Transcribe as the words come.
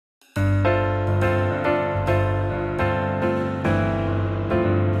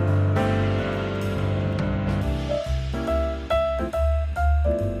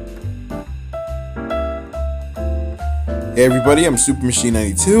Hey everybody, I'm Super Machine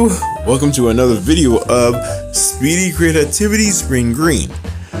 92. Welcome to another video of Speedy Creativity Spring Green.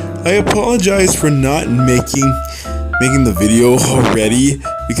 I apologize for not making the video already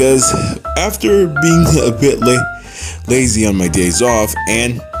because after being a bit lazy on my days off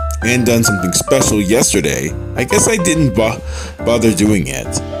and done something special yesterday, I guess I didn't bother doing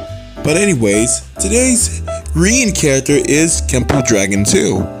it. But anyways, today's green character is Kenpo Dragon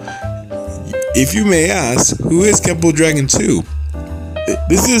II. If you may ask, who is Kenpo Dragon II?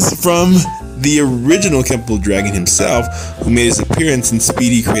 This is from the original Kenpo Dragon himself, who made his appearance in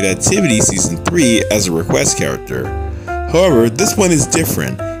Speedy Creativity Season 3 as a request character. However, this one is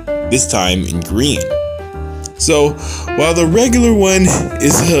different, this time in green. So, while the regular one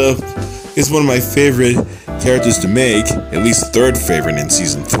is one of my favorite characters to make, at least third favorite in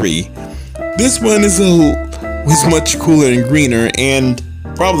Season 3, this one is much cooler and greener and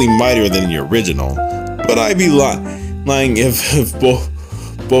probably mightier than the original, but I'd be lying if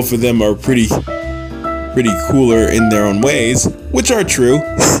both of them are pretty cooler in their own ways, which are true.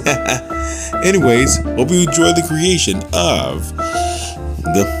 Anyways, hope you enjoy the creation of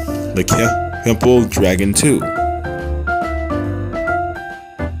the Kenpo Dragon II.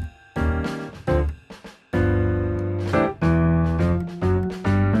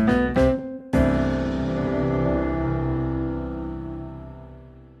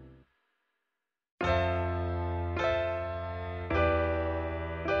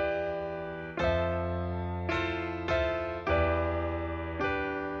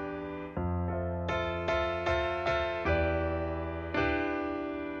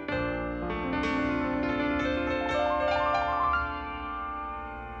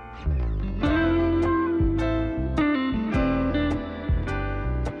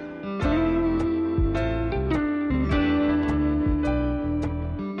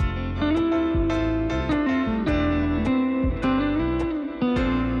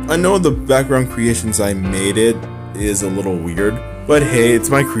 I know the background creations I made it is a little weird, but hey, it's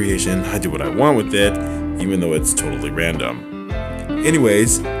my creation. I do what I want with it, even though it's totally random.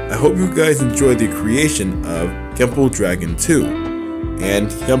 Anyways, I hope you guys enjoyed the creation of Kenpo Dragon II. And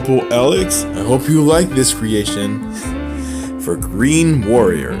Kenpo Alex, I hope you like this creation for Green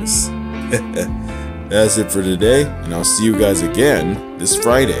Warriors. That's it for today, and I'll see you guys again this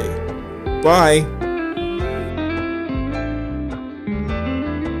Friday. Bye!